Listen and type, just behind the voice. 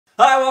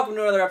Hi, welcome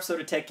to another episode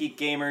of Tech Geek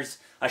Gamers,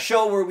 a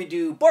show where we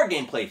do board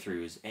game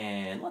playthroughs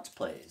and Let's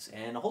Plays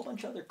and a whole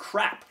bunch of other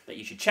crap that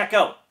you should check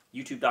out.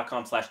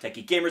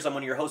 YouTube.com/TechGeekGamers. I'm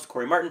one of your hosts,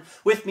 Cory Martin.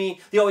 With me,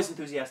 the always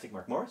enthusiastic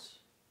Mark Morris.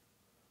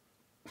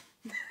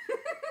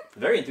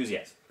 Very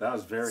enthusiastic. That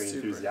was very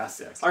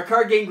enthusiastic. Our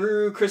card game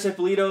guru, Chris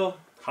Ippolito.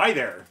 Hi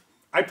there.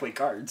 I play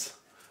cards.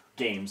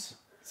 Games.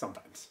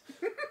 Sometimes.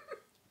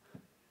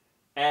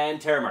 And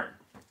Tara Martin.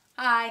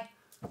 Hi.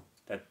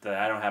 I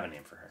don't have a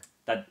name for her.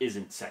 That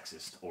isn't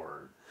sexist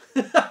or...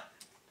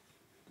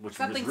 which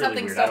Something, is really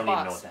something weird. I don't even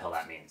soapbox. know what the hell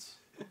that means.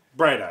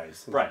 Bright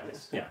eyes. Bright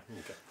eyes, yeah.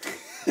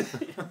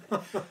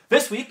 Okay.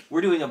 This week,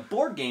 we're doing a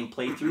board game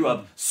playthrough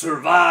of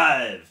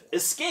Survive!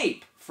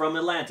 Escape from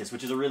Atlantis,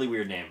 which is a really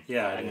weird name.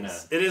 Yeah,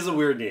 it is a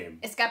weird name.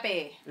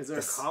 Escape. Is there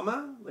a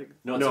comma?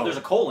 No, there's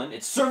a colon.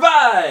 It's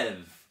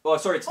Survive! Oh,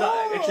 sorry, it's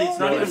not. Actually, it's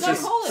not No, even. it's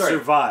just sorry,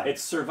 Survive.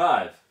 It's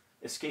Survive.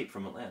 Escape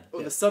from Atlantis.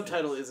 Oh, the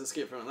subtitle is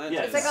Escape from Atlantis.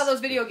 Yeah, It's like all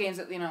those video games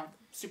that,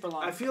 super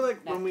long. I feel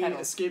like when we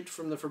titles. escaped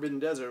from the Forbidden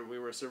Desert, we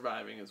were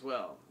surviving as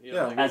well. You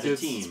Yeah, know, like as a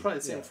it's team. probably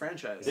the same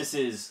franchise. This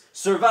is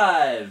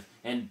Survive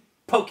and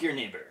poke your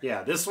neighbor.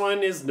 Yeah, this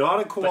one is not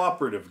a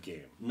cooperative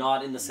game.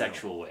 Not in the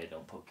sexual way,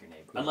 don't poke your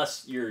neighbor.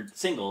 Unless you're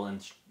single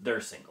and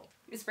they're single.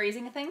 Is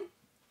phrasing a thing?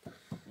 Yeah,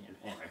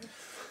 anyway.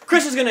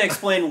 Chris is going to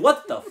explain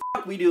what the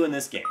fuck we do in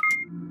this game.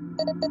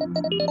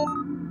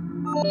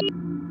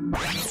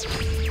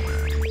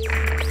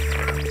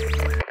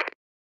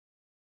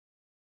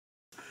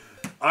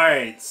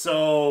 Alright,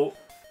 so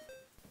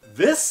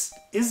this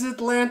is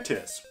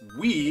Atlantis.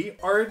 We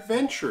are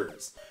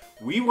adventurers.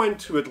 We went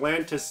to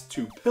Atlantis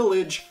to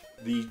pillage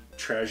the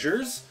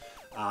treasures.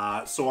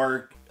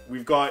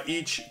 We've got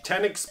each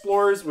 10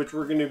 explorers, which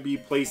we're going to be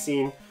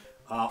placing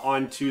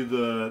onto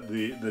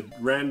the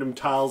random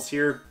tiles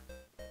here.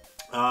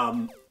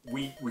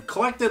 We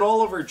collected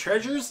all of our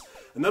treasures,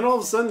 and then all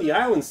of a sudden the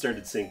island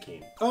started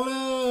sinking. Oh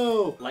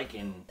no! Like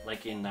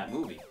in that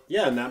movie.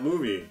 Yeah, in that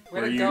movie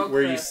Where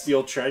where you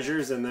steal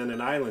treasures and then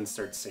an island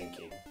starts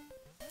sinking.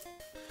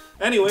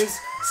 Anyways,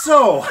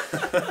 so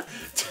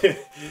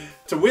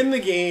to win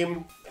the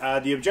game,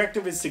 the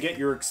objective is to get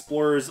your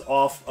explorers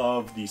off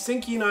of the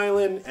sinking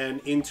island and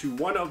into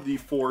one of the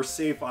 4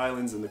 safe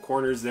islands in the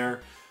corners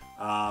there.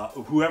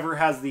 Whoever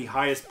has the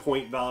highest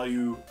point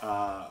value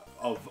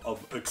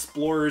of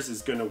explorers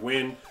is going to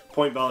win.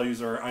 Point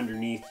values are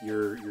underneath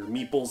your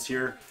meeples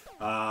here,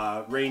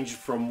 range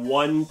from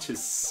 1 to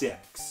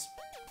 6.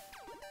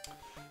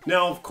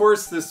 Now, of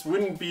course, this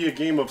wouldn't be a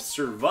game of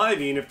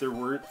surviving if there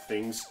weren't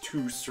things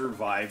to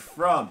survive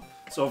from.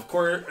 So, of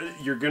course,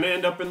 you're going to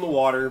end up in the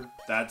water.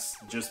 That's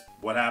just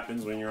what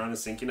happens when you're on a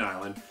sinking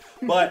island.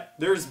 But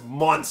there's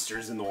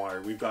monsters in the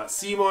water. We've got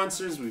sea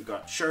monsters, we've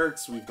got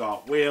sharks, we've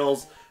got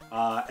whales,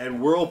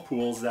 and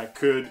whirlpools that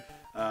could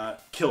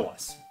kill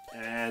us.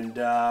 And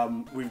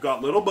we've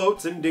got little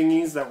boats and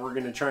dinghies that we're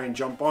going to try and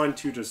jump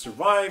onto to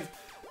survive.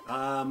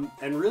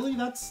 And really,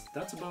 that's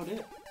about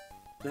it.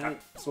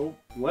 So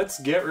let's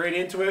get right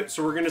into it.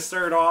 So we're going to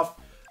start off.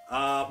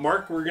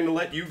 Mark, we're going to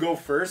let you go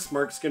first.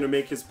 Mark's going to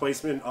make his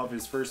placement of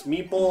his first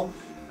meeple,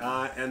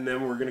 and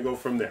then we're going to go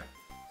from there.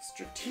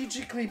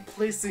 Strategically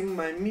placing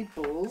my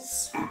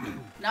meeples.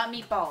 Not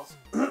meatballs.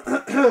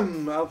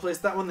 I'll place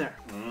that one there.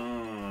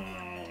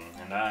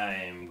 And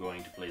I'm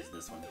going to place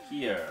this one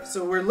here.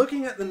 So we're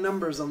looking at the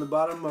numbers on the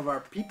bottom of our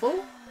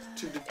people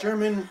to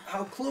determine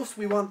how close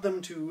we want them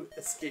to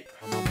escape.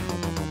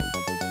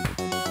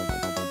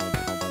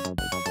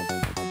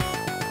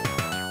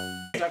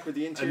 With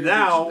the interior And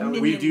now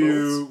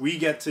beach, we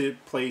get to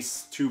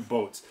place 2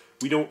 boats.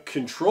 We don't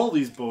control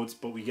these boats,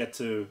 but we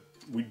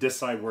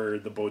decide where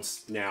the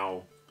boats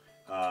now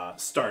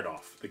start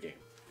off the game.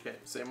 Okay,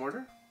 same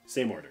order?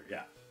 Same order,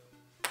 yeah.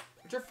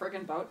 Put your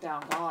friggin' boat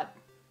down, God.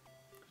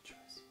 Good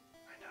choice.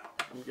 I know.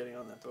 I'm getting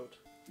on that boat.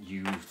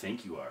 You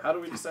think you are. How do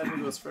we decide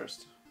who goes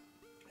first?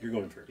 You're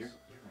going first. I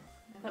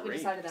thought we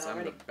decided that I'm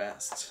already. the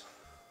best.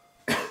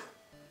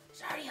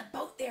 There's already a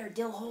boat there,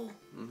 dillhole.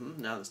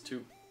 Now there's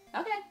 2.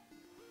 Okay.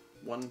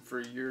 One for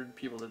your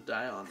people to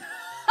die on.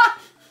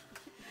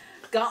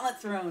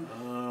 Gauntlet thrown.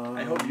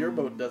 I hope your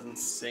boat doesn't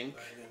sink.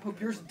 Hope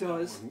yours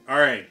does. All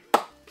right.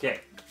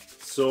 Okay.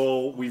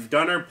 So we've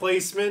done our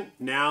placement.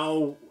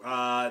 Now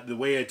the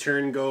way a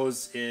turn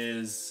goes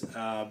is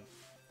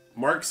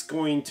Mark's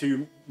going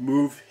to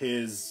move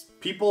his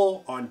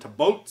people onto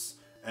boats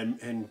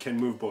and can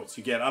move boats.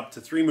 You get up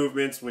to 3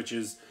 movements, which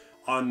is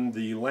on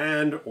the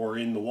land or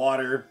in the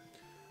water.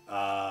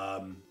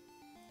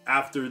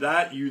 After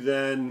that, you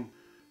then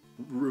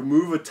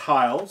remove a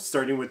tile,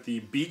 starting with the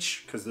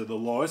beach because they're the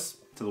lowest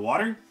to the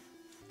water.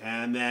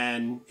 And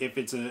then if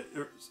it's a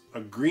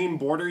green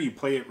border, you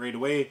play it right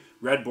away.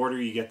 Red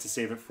border, you get to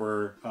save it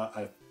for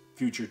a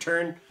future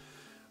turn.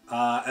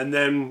 And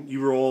then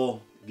you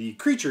roll the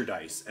creature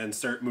dice and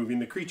start moving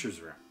the creatures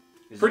around.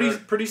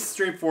 Pretty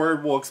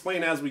straightforward. We'll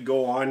explain as we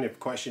go on if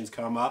questions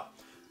come up.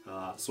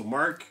 So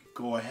Mark,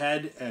 go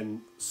ahead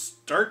and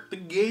start the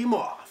game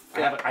off.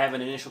 I have an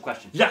initial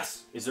question.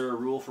 Yes. Is there a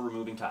rule for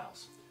removing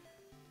tiles?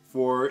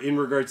 For in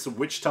regards to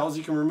which tiles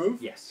you can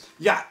remove? Yes.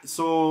 Yeah,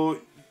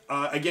 so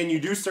again, you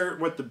do start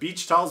with the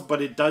beach towels,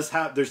 but it does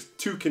have, there's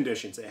 2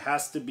 conditions. It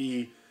has to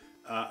be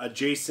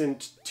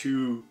adjacent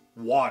to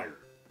water.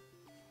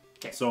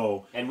 Okay.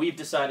 So, And have we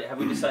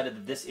decided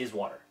that this is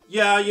water?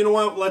 yeah, you know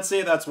what? Let's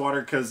say that's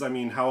water, because, I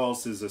mean, how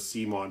else is a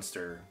sea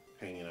monster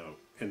hanging out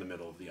in the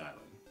middle of the island?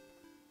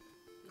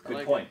 Good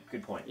like point.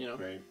 Good point. You know.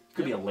 Right?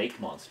 Could be a lake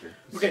monster.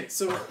 Okay,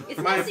 so It's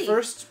my messy.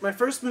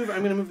 first move,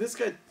 I'm gonna move this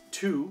guy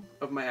 2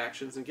 of my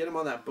actions and get him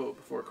on that boat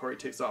before Cory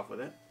takes off with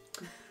it.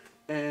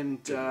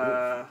 And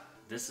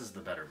This is the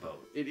better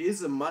boat. it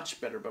is a much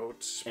better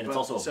boat. And it's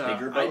also a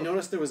bigger I boat?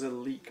 noticed there was a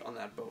leak on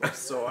that boat,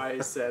 so I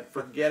said,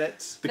 forget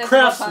it. The That's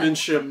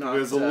craftsmanship I'm not,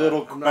 was a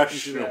little I'm not gonna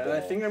do that. questionable. And I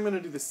think I'm gonna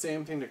do the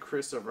same thing to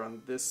Chris over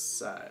on this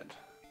side.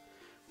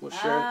 We'll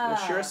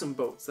share some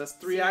boats. That's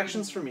 3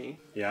 actions for me.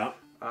 Yeah.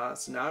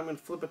 So now I'm gonna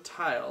flip a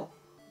tile.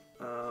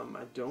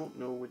 I don't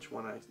know which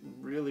one I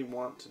really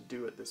want to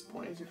do at this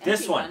point. There's an This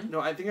empty one. No,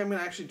 I think I'm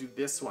gonna actually do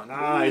this one.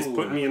 He's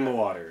putting me in the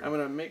water. I'm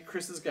gonna make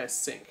Chris's guy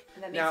sink.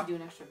 And that makes Now, you do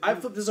an extra. I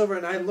flip this over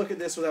and I look at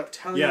this without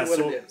telling Yeah, you what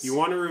so it is. you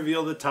want to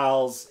reveal the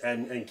tiles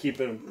and keep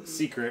it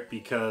secret,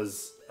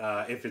 because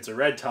if it's a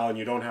red tile and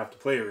you don't have to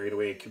play it right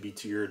away, it could be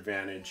to your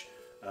advantage.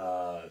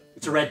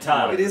 It's a red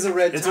tile. It is a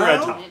red It's a tile.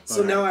 red tile.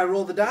 So now I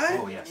roll the die.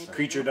 Oh, yes.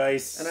 Creature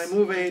dice. And I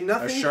move a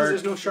nothing because shark.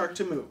 there's no shark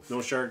to move.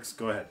 No sharks.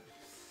 Go ahead.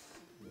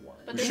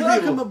 But We there's should no-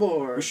 be Welcome able-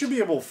 aboard. We should be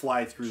able to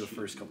fly through the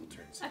first couple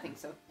turns. I think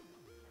so.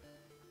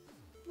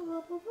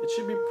 It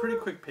should be pretty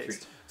quick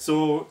paced.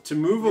 So to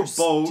move You're a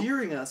boat,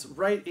 steering us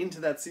right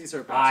into that sea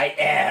serpent. I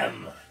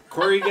am.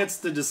 Corey gets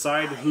to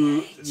decide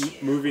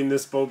who's moving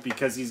this boat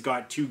because he's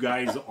got 2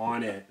 guys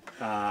on it.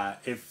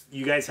 If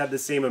you guys had the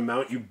same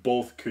amount, you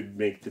both could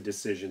make the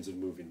decisions of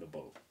moving the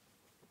boat.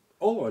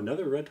 Oh,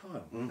 another red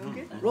tile.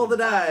 Okay. Roll the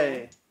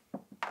die.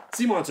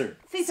 Sea monster.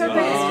 Sea serpent.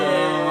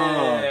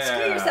 Yeah.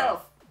 Screw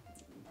yourself.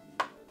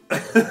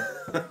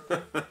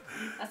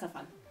 That's not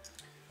fun.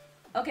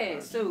 Okay,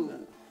 so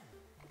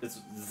It's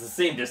the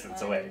same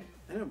distance away.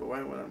 I know, but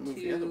why would I move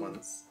the other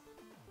ones?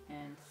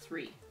 and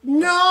 3.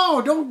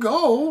 No, don't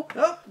go.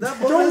 Oh,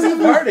 that boat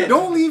hasn't parted.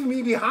 Don't leave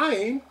me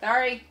behind.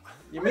 Sorry.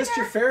 You missed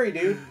your ferry,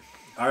 dude.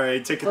 All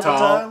right, take a Purple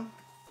towel.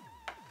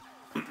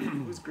 tile.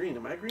 Who's green?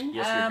 Am I green?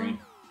 Yes, you're green.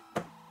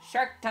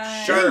 Shark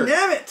time. Sure.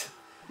 Damn it!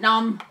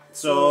 Nom.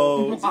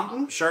 So,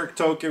 shark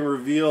token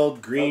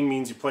revealed. Green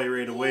means you play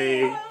right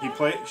away.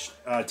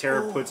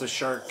 Tara puts a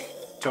shark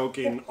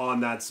token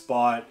on that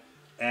spot.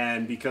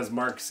 And because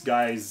Mark's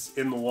guy's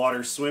in the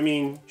water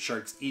swimming,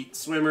 sharks eat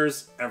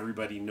swimmers.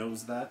 Everybody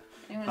knows that.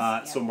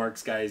 So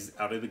Mark's guy's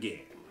out of the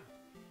game.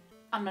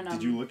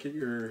 Did you look at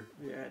your...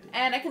 Yeah, I did.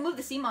 And I can move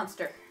the sea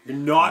monster. You're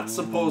not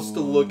supposed to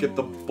look at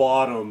the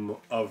bottom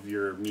of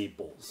your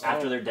meeples.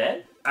 After they're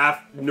dead?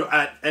 No,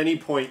 at any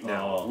point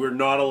now. Oh. We're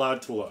not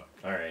allowed to look.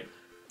 All right.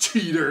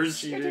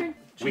 Cheaters. Your turn.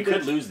 We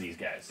could lose these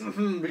guys.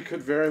 We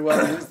could very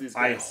well lose these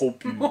I guys.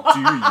 hope you do,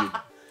 you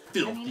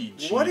filthy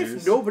cheaters. What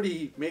if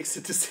nobody makes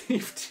it to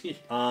safety?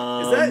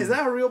 Um, Is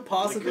that a real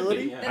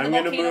possibility? yeah. Then I'm the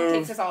gonna volcano move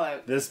takes us all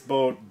out. this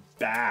boat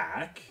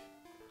back?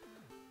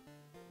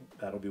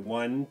 That'll be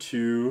 1,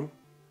 2,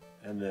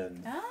 and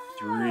then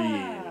 3. So-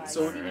 I see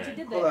what you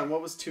did Hold there. on,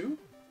 what was 2?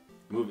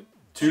 Move it.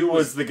 2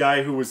 was the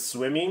guy who was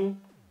swimming,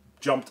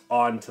 jumped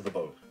onto the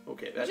boat.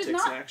 Okay, that Which is takes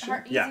not action.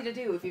 hard, easy Yeah. to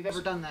do if you've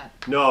ever done that.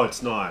 No,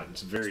 it's not.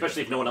 It's very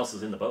Especially if no one else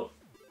is in the boat.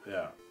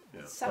 Yeah.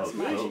 Sucks Oh,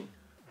 much.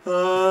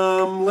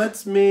 oh.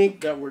 Let's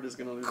make That word is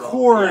going to lose all.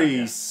 Cory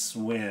Yeah.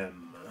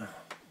 swim.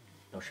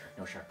 No shark,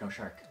 no shark, no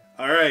shark.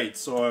 All right,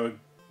 so a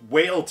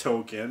whale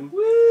token.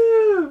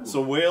 Woo!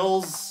 So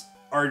whales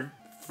are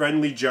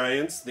friendly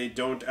giants. They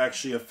don't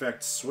actually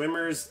affect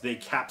swimmers. They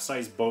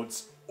capsize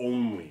boats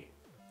only.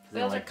 They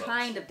Whales like are boats.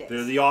 kind of dicks.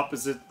 They're the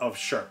opposite of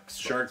sharks.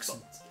 Sharks.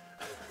 Boats.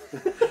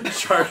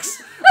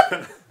 Sharks.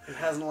 It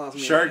hasn't lost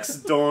me. Sharks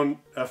don't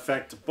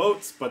affect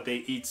boats, but they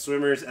eat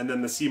swimmers, and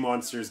then the sea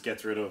monsters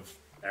gets rid of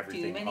Too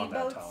everything many on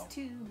that boats, tile.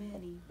 too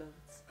many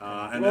boats.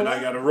 And then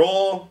I got to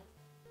roll.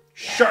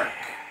 Shark.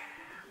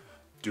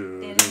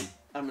 Doo-doo,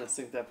 I'm going to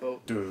sink that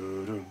boat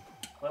doo-doo.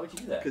 Why would you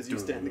do that? because you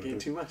stand the game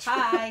too much.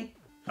 Hi.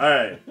 All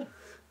right.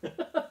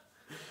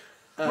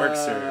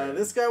 Mark's turn.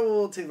 This guy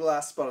will take the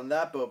last spot on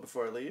that boat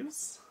before it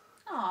leaves.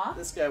 Aw.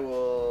 This guy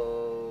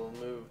will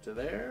move to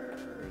there,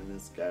 and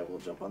this guy will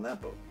jump on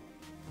that boat.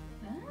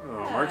 Oh,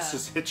 Mark's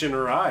just hitching a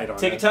ride on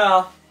Take a it.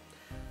 towel.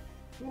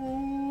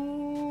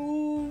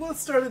 Let's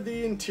start at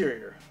the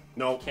interior.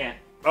 No. Can't.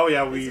 Oh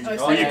yeah, we Oh,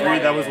 agreed yeah,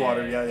 that was yeah,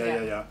 water. yeah,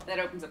 Yeah. That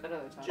opens up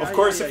another time. Yeah. Of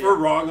course, if yeah. we're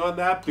wrong on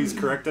that, please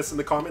correct us in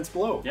the comments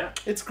below. Yeah.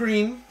 It's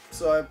green,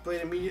 so I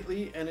played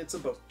immediately, and it's a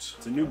boat.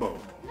 It's a new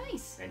boat.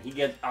 Nice. And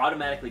he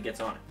automatically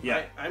gets on it.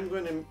 Yeah. I'm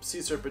going to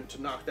Sea Serpent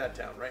to knock that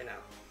down right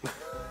now.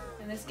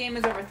 And this game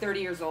is over 30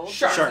 years old.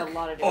 Shark. So there's a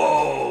lot of different.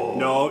 Oh.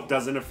 No, it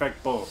doesn't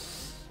affect both.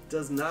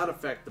 Does not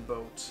affect the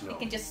boat. No. It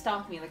can just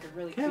stalk me like a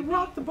really Can't creepy.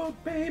 rock the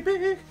boat,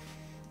 baby.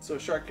 So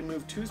Shark can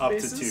move 2 Up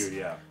spaces. to 2,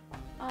 yeah.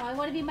 Oh, I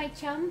want to be my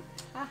chum.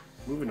 Ah,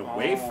 Moving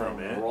away Oh, from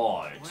it. Right.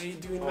 Why are you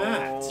doing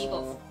that?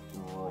 Eagles.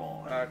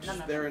 Right. Just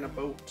No. they're in a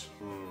boat.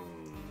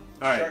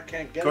 All right. Shark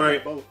can't get Cory.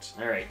 on the boat.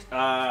 All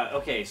right.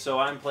 Okay, so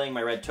I'm playing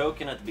my red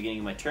token at the beginning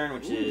of my turn,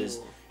 which is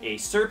a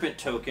serpent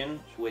token,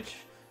 which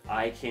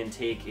I can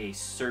take a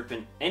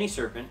serpent, any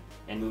serpent,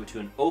 and move it to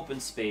an open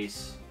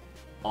space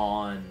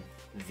on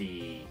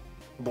the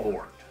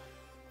board.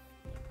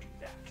 Do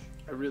that.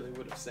 I really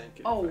would have sank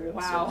it. Oh, if I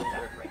wow. also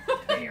That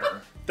right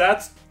there.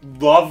 That's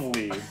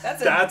lovely.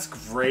 That's That's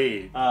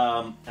great.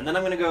 And then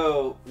I'm gonna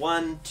go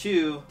 1,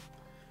 2,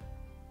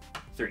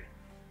 3.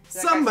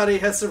 Somebody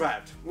has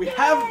survived. We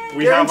have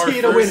We have our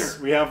guaranteed a winner. first.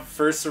 We have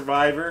first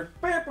survivor.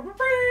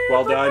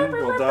 Well done.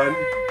 Well done.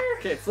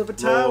 Okay, flip a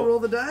tile, roll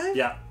the die.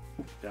 Yeah.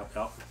 Yep.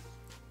 Yep.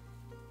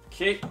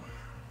 Okay.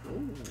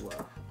 Ooh.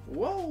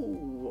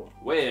 Whoa.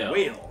 Whale.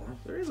 Whale.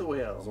 There is a There's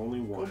whale. only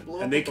blow one,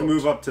 up and they the can boat.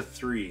 move up to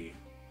 3.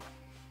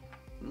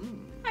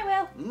 I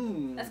will.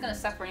 Mm. That's gonna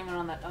suck for anyone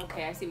on that.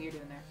 Okay, I see what you're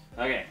doing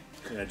there. Okay.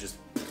 Yeah, just.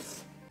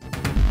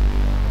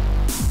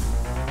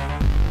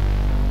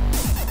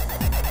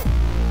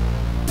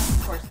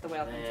 Of course, the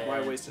whale thing. Yeah.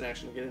 Why waste an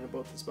action to get in a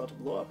boat that's about to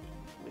blow up?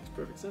 Makes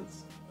perfect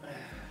sense.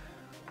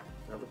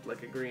 That looked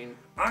like a green.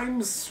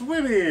 I'm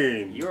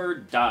swimming. You're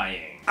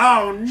dying.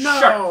 Oh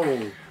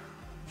no!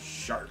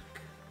 Shark.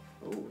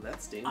 Oh,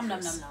 that's Nom nom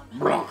dangerous. nom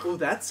nom. Oh,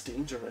 that's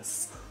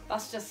dangerous.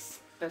 That's just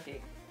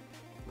spooky.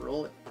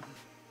 Roll it.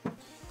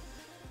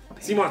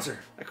 Sea monster.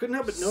 I couldn't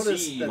help but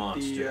notice Sea that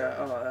monster. the.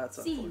 Oh,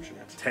 that's Sea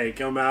unfortunate. Take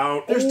him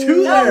out. There's Ooh.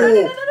 two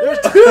there. There's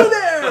two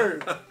there.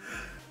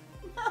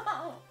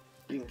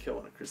 You can kill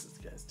one of Chris's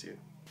guys too.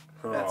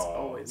 That's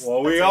always.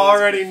 Well, we that's always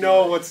already good know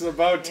feeling. what's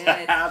about to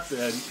Yeah. happen.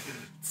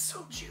 It's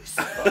so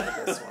juicy.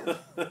 Oh, this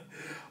one.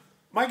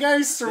 My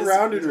guy's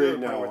surrounded These right are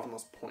probably worth the now.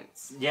 most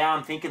points. Yeah,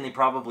 I'm thinking they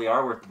probably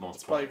are worth the most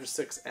It's probably points. for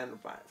 6 and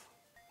 5.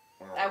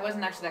 I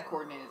wasn't actually that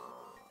coordinated.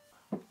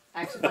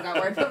 I actually forgot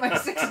where I put my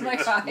 6 and my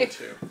 5. Me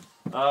too.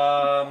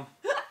 Um,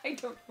 I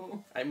don't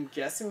know. I'm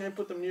guessing I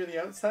put them near the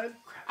outside.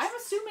 I'm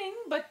assuming,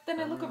 but then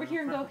I look over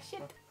here and go,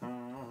 shit.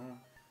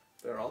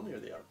 They're all near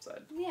the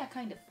outside. Yeah,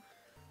 kind of.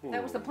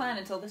 That was the plan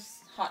until this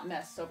hot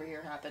mess over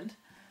here happened.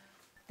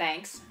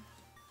 Thanks.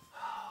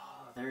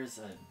 there's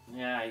a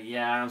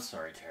yeah. I'm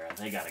sorry, Tara.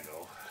 They gotta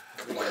go.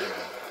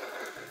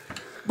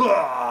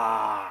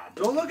 Blah!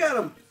 Don't look at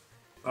them.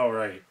 All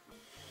right.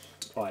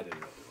 Oh, I didn't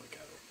really look at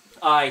it.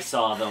 I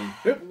saw them.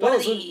 It What are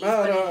doesn't these?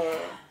 matter.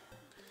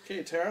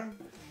 Okay, Tara.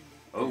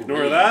 Oh,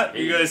 Ignore that.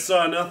 You guys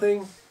saw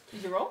nothing.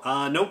 Did you roll?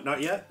 Nope,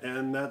 not yet.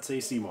 And that's a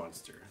sea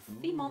monster.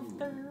 The monster.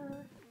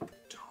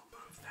 Don't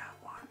move that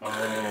one.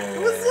 It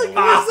Oh. was like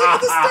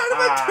at the start of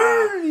my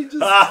turn. He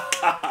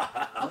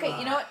just. Okay,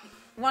 you know what?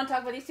 Want to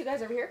talk about these two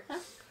guys over here? Huh?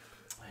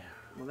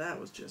 Well, that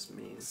was just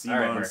mean. Sea All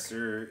right, Mark.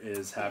 monster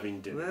is having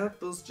dinner.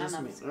 That was just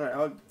I'm mean. not- All right,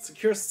 I'll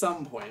secure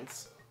some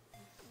points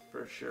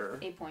for sure.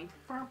 8 point.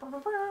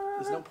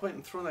 There's no point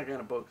in throwing that guy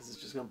in a boat because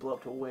it's just gonna blow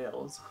up to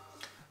whales.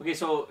 Okay,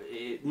 so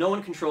no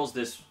one controls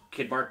this.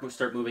 Kid Mark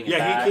start moving it Yeah,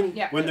 back. he can.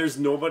 Yeah. When there's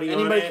nobody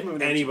Anybody on can move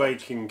it, it anybody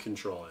can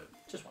control it.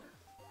 Just one.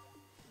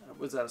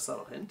 Was that a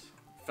subtle hint?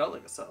 Felt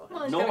like a subtle hint.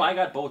 Well, he's No, got- I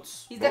got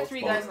boats. He's got Boats,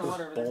 3 boats. guys in the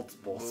water over there.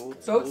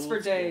 Bolts. Boats for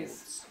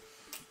days.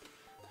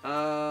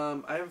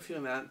 I have a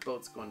feeling that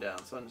boat's going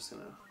down, so I'm just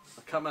gonna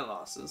cut my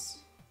losses.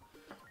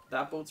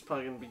 That boat's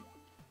probably gonna be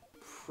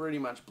pretty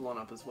much blown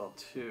up as well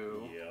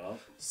too. Yeah.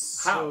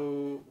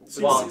 So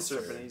the Well- sea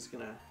serpent, he's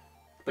gonna.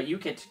 But you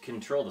get to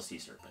control the sea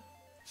serpent,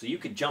 so you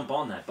could jump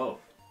on that boat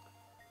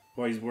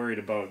Well, he's worried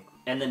about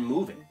and then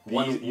move it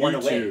one you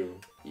away. two.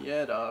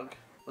 Yeah, dog.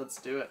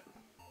 Let's do it.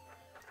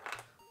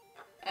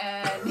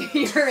 And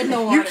you're in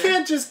the water. You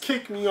can't just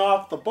kick me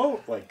off the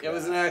boat like It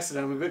was an that.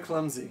 accident. I'm a bit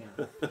clumsy.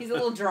 He's a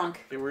little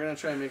drunk. Okay, we're gonna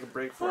try and make a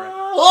break for it.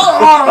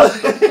 Oh!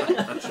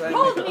 Try and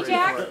Hold make a me, break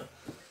Jack. for it.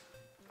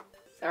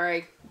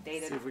 Sorry, See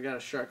dated. if we got a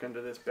shark under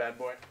this bad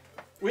boy.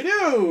 We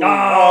do.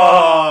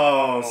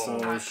 Oh,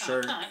 so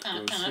shark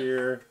goes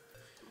here.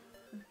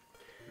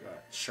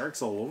 Got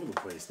sharks all over the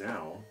place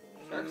now.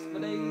 Sharks for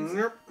days.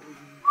 Nope.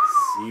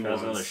 Sea If that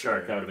was another monster.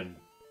 shark, that would have been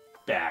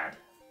bad.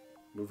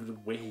 Move it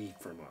away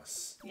from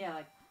us. Yeah,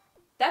 like,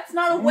 that's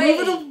not a way.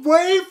 Move it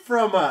away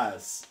from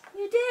us.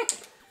 You dick.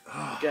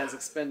 You guys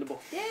expendable.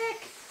 Dick.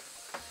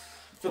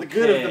 For the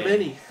good of the Okay.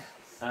 many.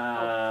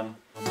 Yeah.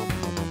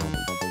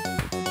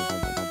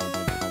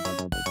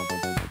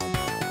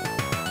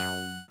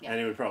 And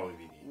it would probably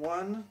be neat.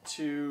 1,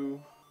 2,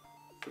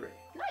 3.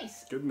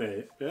 Nice. Good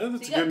mate. Yeah,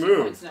 that's So a you good got 2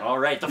 move. points now. All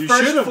right, the You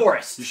first should've-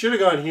 forest. You should have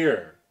gone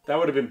here. That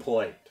would have been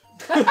polite.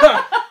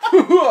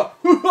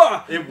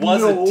 It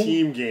was No. a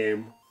team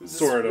game, Who's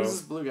sort Who's of.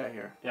 this blue guy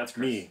here? Yeah, that's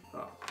Chris. Me. Oh,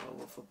 well,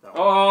 we'll flip that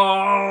one.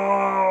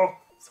 Oh.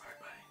 Sorry,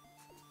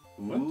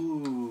 buddy.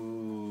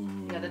 Ooh.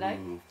 You got a die?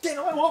 Damn,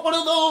 I want one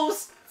of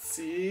those.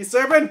 Sea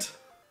serpent!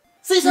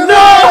 Caesar. No!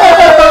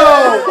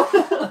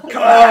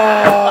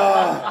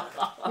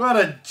 Ah, what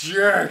a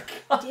jerk!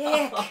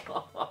 Dick.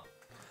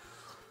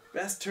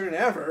 Best turn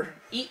ever.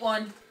 Eat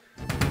one.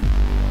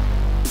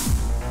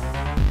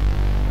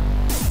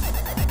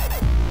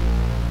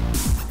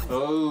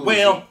 Oh.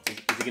 Whale. Is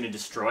he going to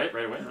destroy it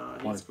right away?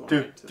 No, he's 1, going 2,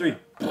 right to 3.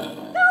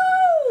 that.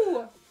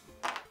 No!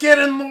 Get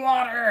in the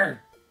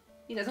water!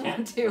 He doesn't Can't.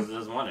 want He to.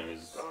 doesn't want to.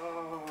 He's...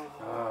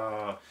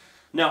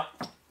 No.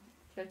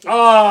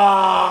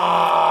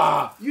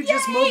 Ah! You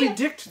just Moby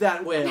Dicked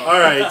that whale. All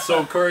right,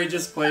 so Cory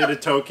just played a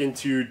token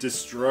to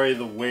destroy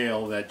the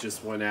whale that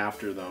just went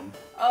after them.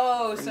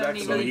 Oh, so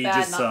many So really he bad,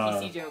 just,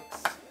 not PC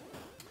jokes.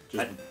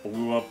 Just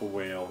blew up a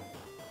whale.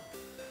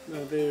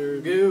 There.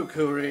 Goo,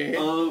 Cory.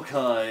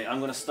 Okay, I'm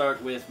gonna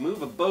start with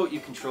move a boat you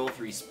control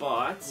 3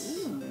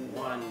 spots.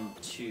 1,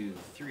 2,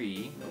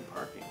 3, No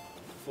parking.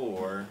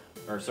 4,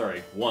 or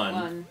sorry, 1,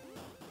 1.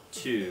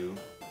 2.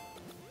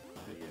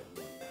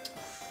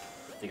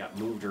 They got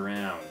moved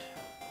around.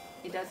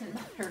 It doesn't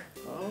matter.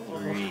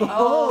 3.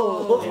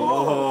 Oh.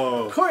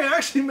 Oh. Cory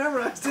actually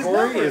memorized his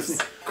Cory numbers.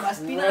 is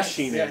Must be nice.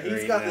 crushing Yeah, it he's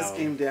right got now. this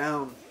game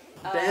down.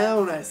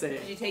 Down, I Did say.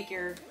 you take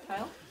your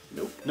tile?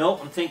 Nope. No,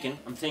 I'm thinking.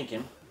 Not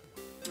sure.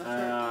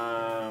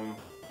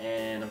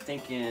 And I'm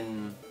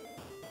thinking.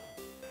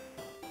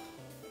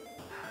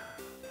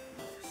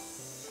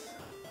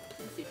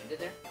 Let's see what you did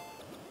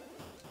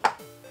there.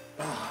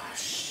 Ah,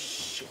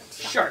 shit.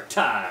 Shark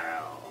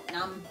tile.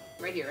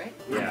 Right here, right?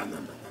 Yeah.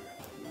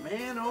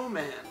 Man, oh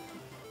man.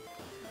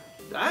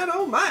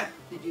 Dynamite.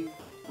 Did you?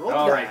 Roll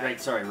Oh, die. right.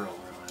 Sorry, roll.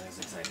 I was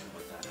excited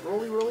about that.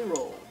 Rolly, rolly,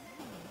 roll.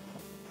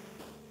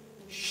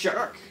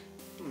 Shark.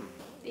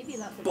 Maybe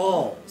not for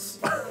Balls.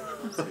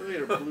 See you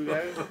later, blue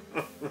guy.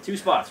 2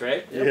 spots,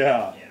 right?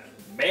 Yeah.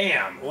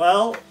 Bam.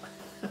 Well,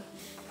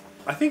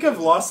 I think I've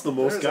lost the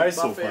most There's a guys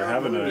so buffet far, on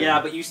haven't blue. I?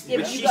 Yeah, but Yeah, but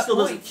but she you got still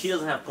doesn't. points. She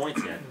doesn't have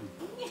points yet.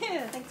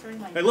 Yeah, thanks very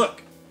much. Hey,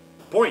 look.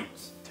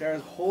 Points.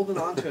 Tara's holding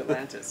on to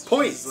Atlantis.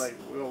 Points. She's like,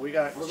 well, we're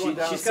going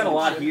down. She's to got a some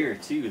lot shit. here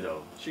too,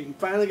 though. She can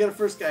finally get her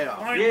first guy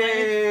off.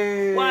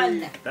 Yay! 1.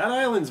 That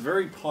island's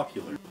very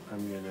popular.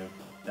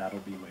 That'll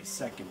be my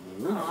second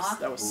move. Aw.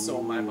 That was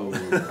so my vote.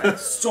 I'm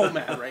so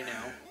mad right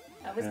now.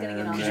 I was gonna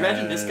get on Could you that.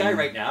 imagine this guy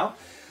right now?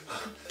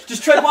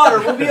 Just tread water.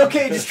 We'll be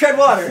okay. Just tread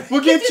water.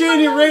 We'll get you in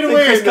here right Then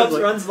away. Chris comes,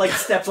 runs, like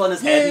steps on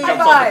his head, and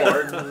High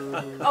jumps on the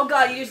five. board. Oh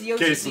god, you used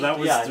Yoshi. Okay, so that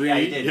was Yeah, 3. yeah,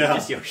 he did. Yeah.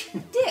 Just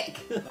Yoshi. Dick.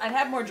 I'd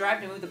have more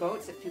drive to move the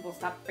boats if people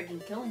stopped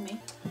freaking killing me.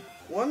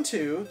 1,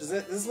 2. Does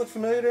this look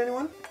familiar to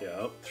anyone?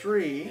 Yep.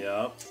 3.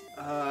 Yep.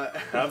 Uh,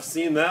 I've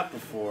seen that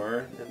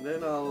before. and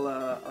then I'll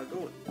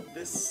go with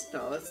this.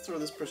 No, let's throw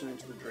this person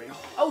into the drink.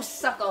 Oh,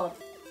 suck all.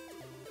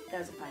 That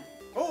was a fine.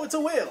 Oh, it's a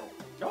whale.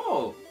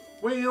 Oh,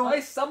 Whale. I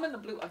summoned the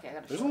blue. Okay, I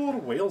gotta. There's a lot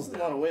of whales There's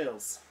a lot now. of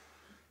whales.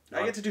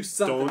 I get to do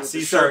something. Don't with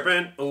see the shark.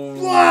 serpent. Oh.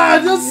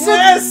 What? That's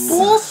Yes!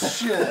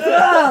 bullshit.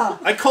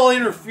 I call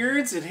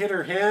interference. It hit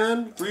her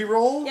hand.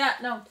 Reroll. Yeah,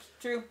 no,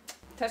 true.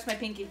 Touch my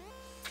pinky.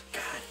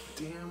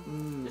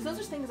 Damn. There's no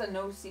such thing as a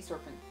no sea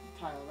serpent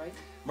tile, right?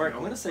 Mark,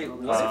 I'm gonna say,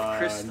 what if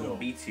Crystal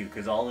beats you?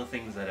 Because all the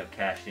things that have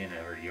cashed in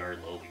already are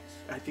lowies.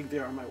 I think they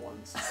are my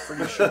ones.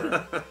 Pretty sure.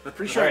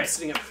 Pretty sure I'm Alright.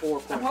 sitting at 4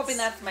 points. I'm hoping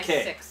that's my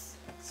 'Kay. 6.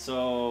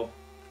 So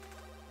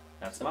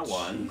that's my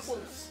 1.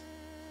 Close.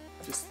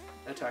 Just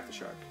attack the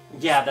shark.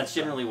 Yeah, that's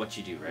generally what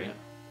you do, right?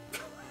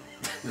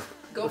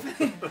 Go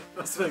for it.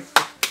 It's like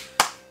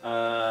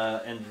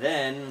And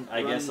then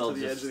I run guess I'll to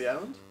the edge just. of the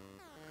island.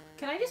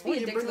 Can I just Well, be a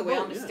you dick bring to the the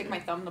whale boat, and just yeah, stick yeah. my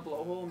thumb in the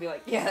blowhole and be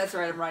like, yeah, that's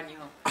right, I'm riding you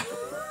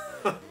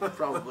home.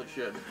 Probably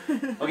should.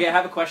 Okay, I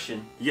have a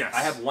question. Yes.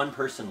 I have 1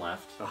 person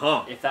left.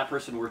 Uh-huh. If that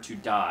person were to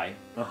die,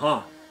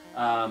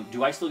 Uh-huh.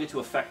 do I still get to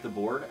affect the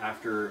board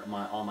after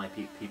all my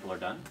people are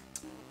done?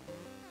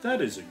 That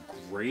is a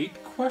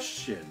great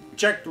question.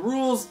 Check the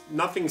rules.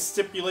 Nothing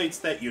stipulates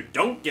that you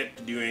don't get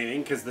to do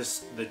anything because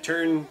the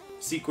turn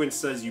sequence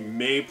says you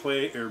may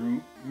play or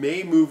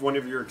may move one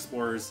of your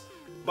explorers,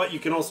 but you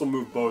can also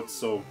move boats.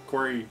 So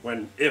Cory,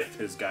 if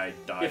his guy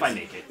dies, If I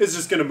make it. is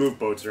just gonna move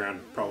boats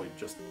around, probably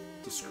just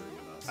to screw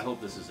with us. I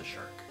hope this is a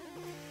shark.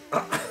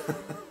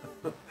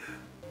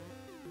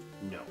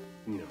 No.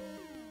 No.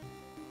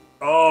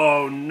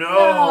 Oh no!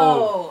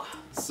 No!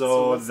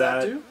 So what's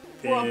that that do?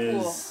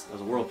 Whirlpool. is That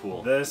was a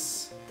whirlpool.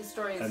 this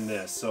Destroys. and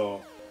this.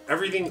 So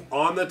everything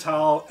on the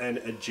tile and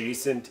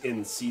adjacent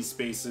in sea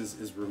spaces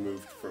is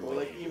removed from Well, the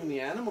like game. even the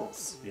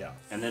animals. Yeah.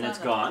 And then Son it's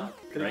of a gone, dog.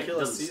 Could it right? kill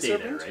It a doesn't sea stay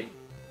serpent? there, right?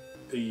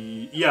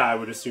 Yeah, I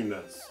would assume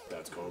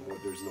that's gone. Well,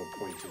 there's no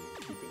point in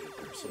keeping it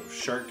there. So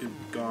shark is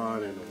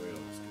gone and a whale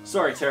is gone.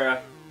 Sorry,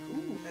 Tara.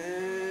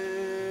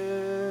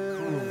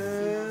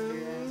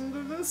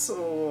 And this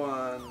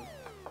one.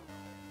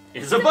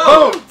 It's a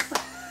boat!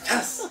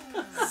 Yes!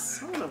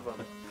 Son of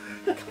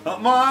a.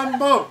 Come on,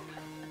 boat!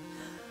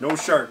 No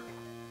shark.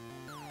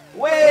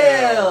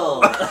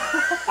 Whale!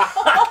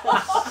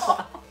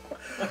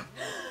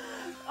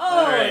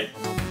 Alright.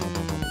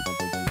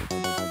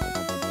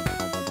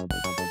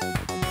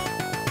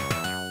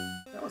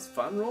 That was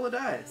fun. Roll a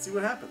die. See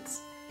what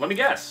happens. Let me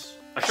guess.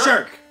 A shark.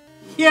 Shark!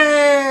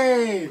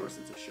 Yay! Of course,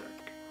 it's a shark.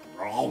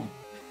 Wrong.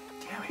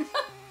 Damn it.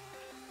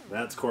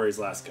 That's Cory's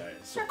last guy.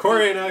 So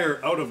Cory and I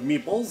are out of I'm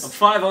meeples.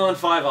 5 on,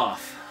 5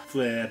 off.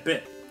 Flip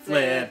it,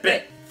 flip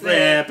it,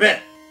 flip it.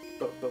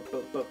 Boat, boat,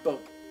 boat, boat,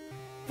 boat.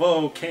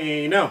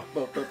 Volcano.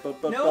 Boat, boat,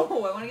 boat, boat, No,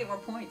 boat. I want to get more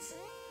points.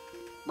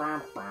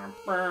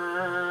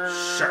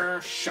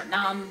 Shark.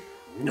 Nom.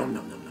 Nom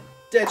nom nom nom.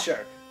 Dead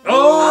shark.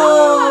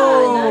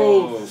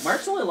 Oh! Oh,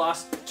 Mark's only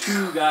lost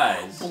 2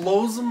 guys.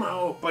 Blows him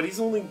out, but he's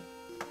only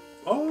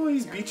Oh,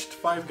 he's beached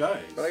 5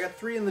 guys. But I got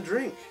 3 in the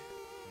drink.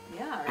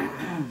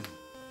 Yeah.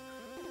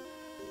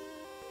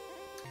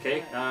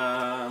 Okay.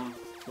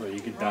 Well, you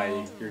could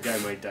die. Your guy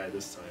might die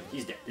this time.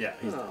 He's dead. Yeah,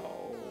 he's dead.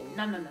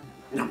 No, no, no,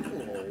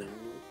 no.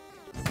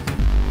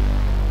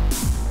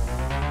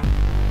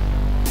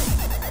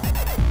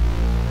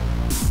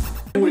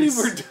 I believe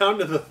we're down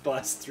to the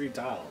last 3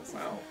 tiles.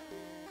 Wow.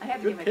 I have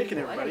to Good get my picking,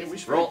 people. I gotta everybody. get We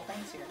some should roll.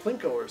 points here.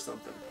 Plinko or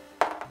something.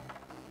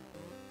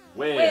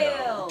 Whale.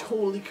 Whale.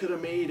 Totally could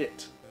have made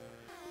it.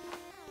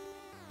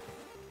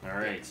 All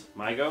right.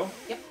 My go.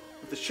 Yep.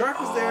 If the shark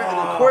was there and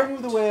then Cory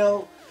moved the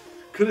whale,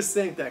 could have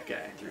sank that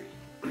guy. 3.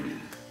 Oh well.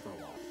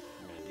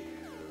 I'm gonna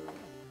do.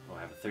 Oh,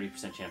 I have a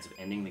 30% chance of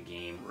ending the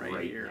game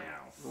right here.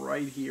 now.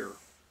 Right here.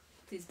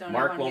 Please don't.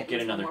 Mark everyone won't get at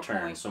least one another more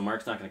turn, point. so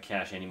Mark's not going to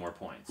cash any more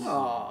points.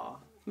 Aw.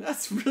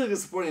 That's really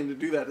disappointing to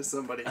do that to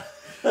somebody.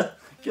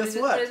 Guess is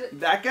it? what? What is it?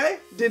 That guy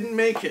didn't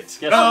make it.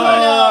 Guess what?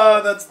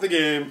 Ah, that's the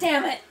game.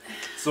 Damn it!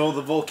 So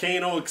the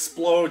volcano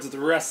explodes, the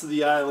rest of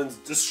the island's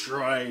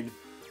destroyed,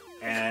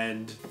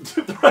 and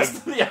The rest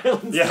of the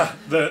islands. yeah,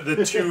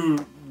 the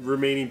 2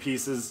 remaining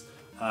pieces,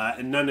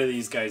 and none of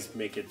these guys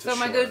make it to So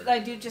shore. my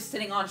good dude just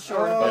sitting on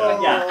shore.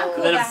 Oh. Yeah. I'm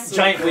cool, Then a guys.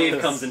 giant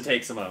wave comes and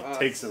takes him out.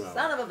 Takes them out.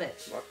 Son of a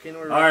bitch. Volcano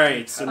All eruption.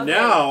 right, so Okay.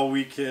 now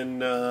we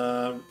can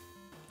add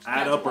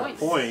Count up your our points.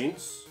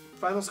 points.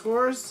 Final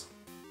scores?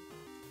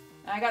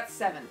 I got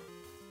 7.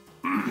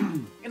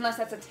 Unless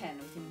that's a 10.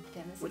 We can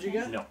 10 is a What'd you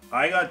 10? get? No.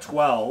 I got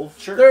 12.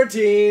 Sure.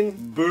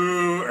 13.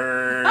 Boo,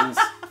 Earns.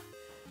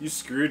 You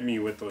screwed me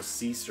with those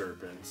sea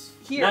serpents.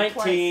 Here,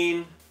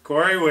 19.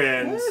 Cory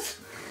wins.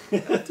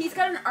 twice. He's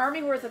got an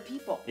army worth of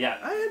people. Yeah.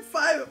 I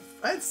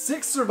had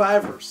 6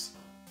 survivors.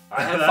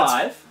 I have That's-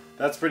 5.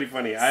 That's pretty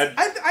funny. I had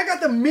I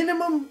got the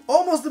minimum,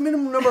 almost the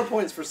minimum number of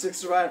points for 6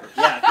 survivors.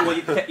 Yeah. Well,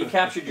 you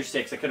captured your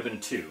 6. It could have been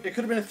 2. It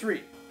could have been a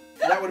 3.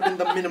 That would have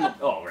been the minimum.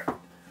 Oh, right.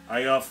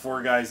 I got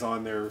 4 guys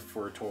on there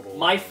for a total.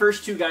 My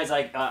first 2 guys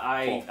 12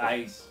 I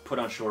points. put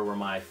on shore were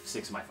my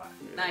 6 and my 5.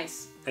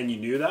 Nice. And you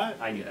knew that?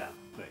 I knew that.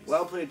 Nice.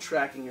 Well played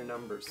tracking your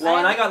numbers. Well,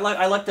 and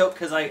I lucked out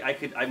because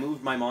I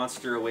moved my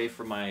monster away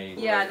from my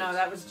Yeah, no,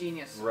 that was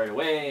genius. right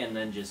away, and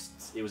then just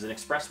it was an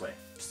expressway.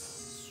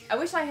 I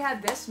wish I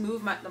had this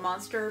move the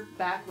monster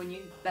back when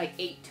you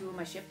ate 2 of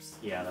my ships.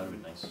 Yeah, that would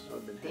have been nice. That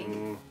would have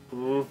been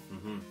Dang.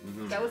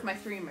 Mhm. That was my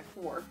 3 and my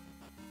 4.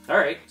 All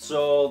right,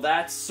 so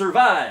that's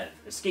survive,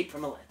 escape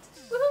from Atlantis.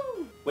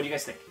 Woohoo! What do you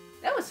guys think?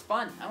 That was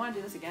fun. I want to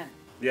do this again.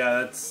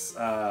 Yeah, that's.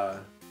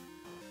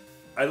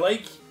 I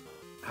like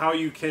how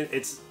you can.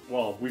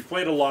 Well, we've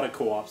played a lot of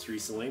co-ops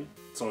recently,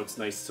 so it's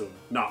nice to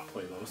not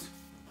play those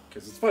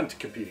because it's fun to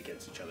compete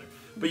against each other.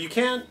 But you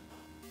can't.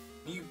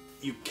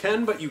 You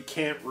can, but you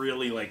can't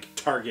really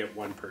target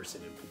one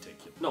person in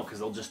particular. No, because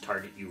they'll just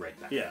target you right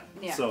back. Yeah.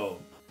 Yeah. So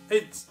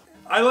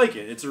I like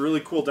it. It's a really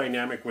cool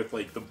dynamic with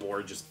the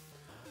board just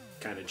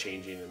kind of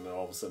changing, and then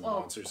all of a sudden Oh.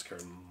 monsters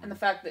come. And the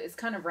fact that it's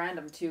kind of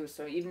random too,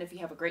 so even if you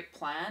have a great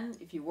plan,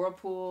 if you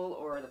whirlpool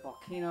or the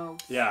volcano.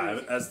 Yeah,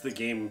 screws you. as the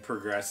game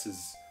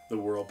progresses, the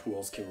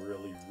whirlpools can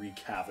really wreak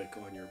havoc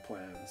on your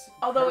plans.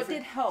 Although Perfect. it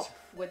did help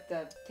with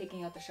the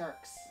taking out the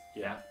sharks.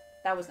 Yeah.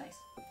 That was nice.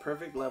 the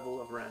perfect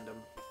level of random.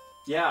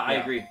 Yeah, I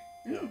Yeah. agree.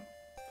 Yeah.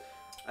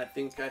 I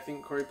think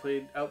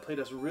Cory outplayed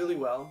us really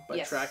well by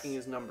Yes. tracking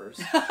his numbers.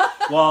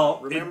 Well,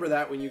 Remember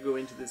that when you go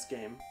into this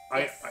game.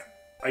 Yes.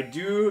 I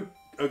do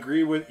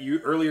agree with you.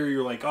 Earlier, you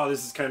were like, "Oh,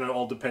 this is kind of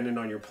all dependent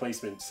on your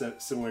placement,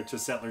 similar to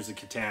Settlers of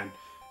Catan."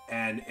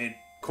 And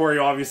Cory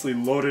obviously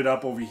loaded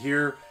up over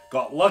here,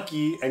 got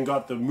lucky, and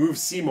got the move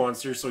sea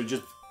monster. So he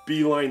just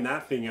beelined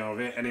that thing out of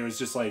it, and it was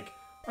just like,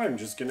 "I'm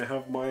just gonna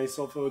have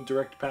myself a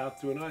direct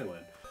path to an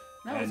island."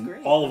 That was and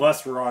great. all of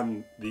us were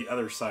on the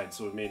other side,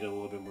 so it made it a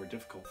little bit more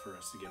difficult for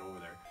us to get over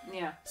there.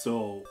 Yeah.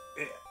 So,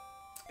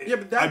 Yeah,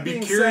 but that I'd be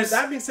being curious.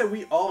 said,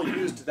 we all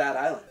used that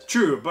island.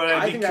 True, but I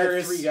I'd be think I had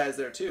curious. 3 guys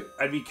there too.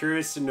 I'd be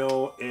curious to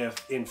know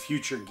if in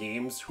future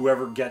games,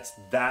 whoever gets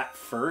that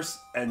first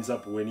ends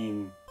up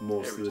winning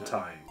most Every of the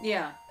time. time.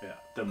 Yeah. Yeah,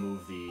 The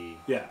move the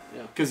yeah.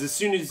 Yeah. Because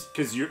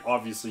because you're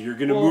obviously you're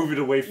gonna Well, move it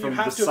away You from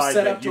have the to have side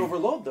set that up to you.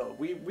 overload though.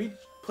 We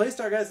placed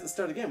our guys at the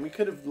start again. We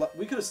could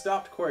have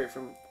stopped Cory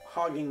from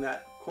hogging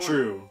that corner.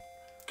 True,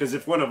 because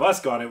if one of us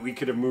got it, we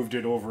could have moved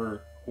it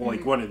over, Mm-hmm.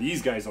 like one of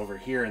these guys over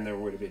here, and there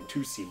would have been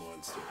 2 sea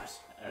monsters.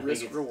 I think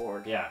Risk it's-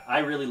 reward. Yeah, I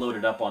really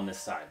loaded up on this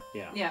side,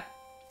 Yeah. Yeah.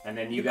 and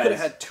then You you could guys.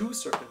 have had 2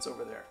 serpents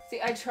over there. See,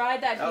 I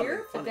tried that That would've here,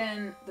 been but funny.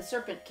 then the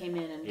serpent came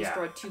in and Yeah.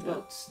 destroyed 2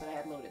 boats that I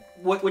had loaded.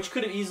 Which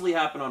could have easily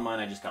happened on mine.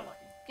 I just got lucky.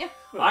 Yeah.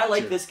 I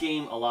like Sure. this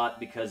game a lot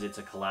because it's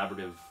a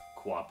cooperative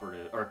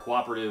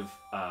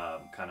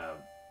kind of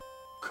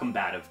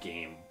combative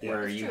game Yeah.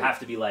 where That's you true. have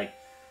to be like,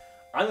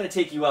 I'm going to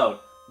take you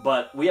out,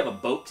 but we have a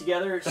boat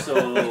together,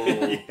 so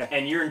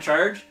and you're in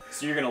charge,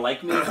 so you're going to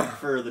like me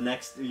for your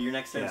next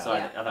turn. Yeah. So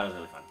Yeah. I thought it was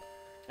really fun.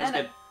 It was And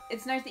good.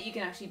 it's nice that you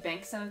can actually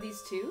bank some of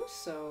these too,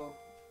 so...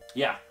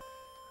 Yeah.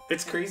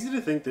 It's crazy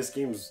to think this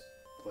game's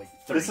like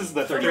 30, this is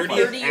the 30 30th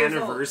years old.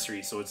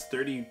 anniversary, so it's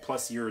 30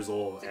 plus years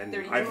old, It's like and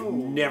 30 I've years old.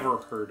 never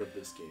heard of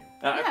this game.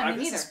 Yeah, me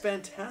This neither. is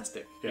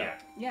fantastic. Yeah.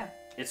 Yeah.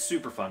 It's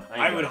super fun.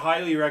 I enjoy would it.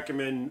 highly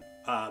recommend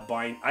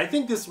buying. I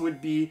think this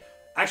would be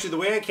actually the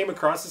way I came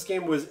across this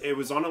game was it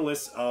was on a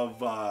list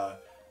of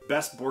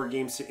best board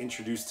games to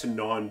introduce to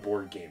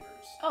non-board gamers.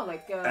 Oh,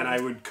 like. And I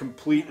would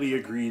completely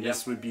agree.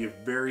 This would be a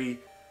very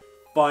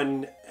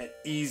fun,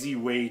 easy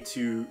way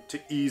to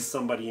ease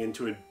somebody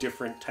into a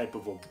different type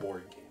of a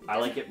board game. I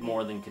like it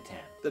more than Catan.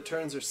 The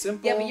turns are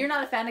simple. Yeah, but you're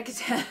not a fan of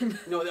Catan.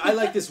 No, I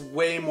like this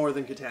way more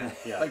than Catan.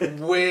 Yeah. Like,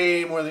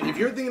 way more than... If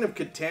you're thinking of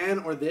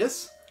Catan or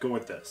this... Go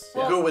with this.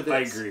 Well, go with this.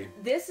 I agree.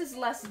 This is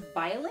less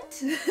violent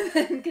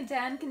than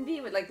Catan can be,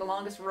 with like the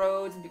longest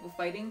roads and people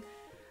fighting.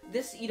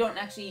 This, you don't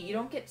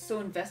get so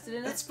invested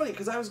in it. That's funny,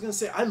 because I was going to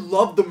say, I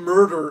love the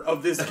murder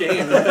of this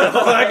game.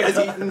 Oh, that guy's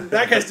eaten.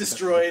 That guy's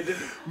destroyed.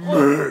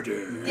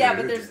 Murder. Yeah,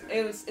 but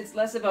it's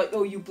less about,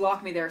 oh, you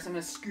block me there, so I'm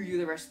going to screw you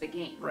the rest of the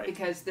game. Right.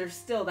 Because there's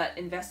still that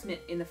investment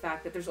in the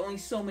fact that there's only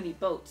so many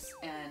boats,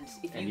 and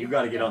if you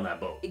got to get on that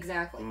boat.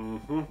 Exactly.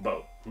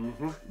 Boat.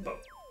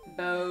 Boat.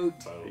 Boat.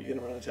 Are you going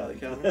to run a tally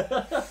count?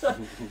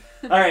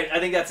 All right, I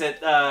think that's it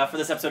for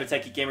this episode of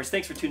Tech Geek Gamers.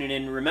 Thanks for tuning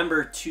in.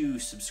 Remember to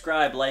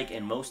subscribe, like,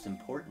 and most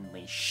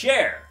importantly,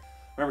 share.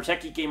 Remember,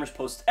 Tech Geek Gamers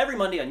posts every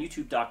Monday on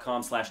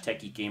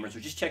youtube.com/techgeekgamers, or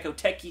just check out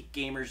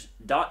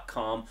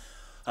techgeekgamers.com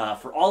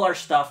for all our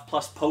stuff,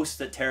 plus posts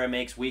that Tara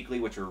makes weekly,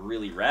 which are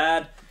really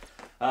rad.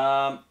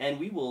 And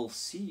we will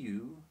see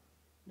you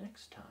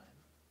next time.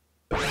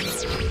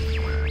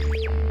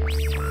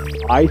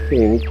 I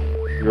think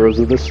Heroes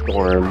of the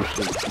Storm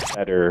is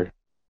better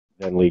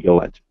than League of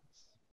Legends.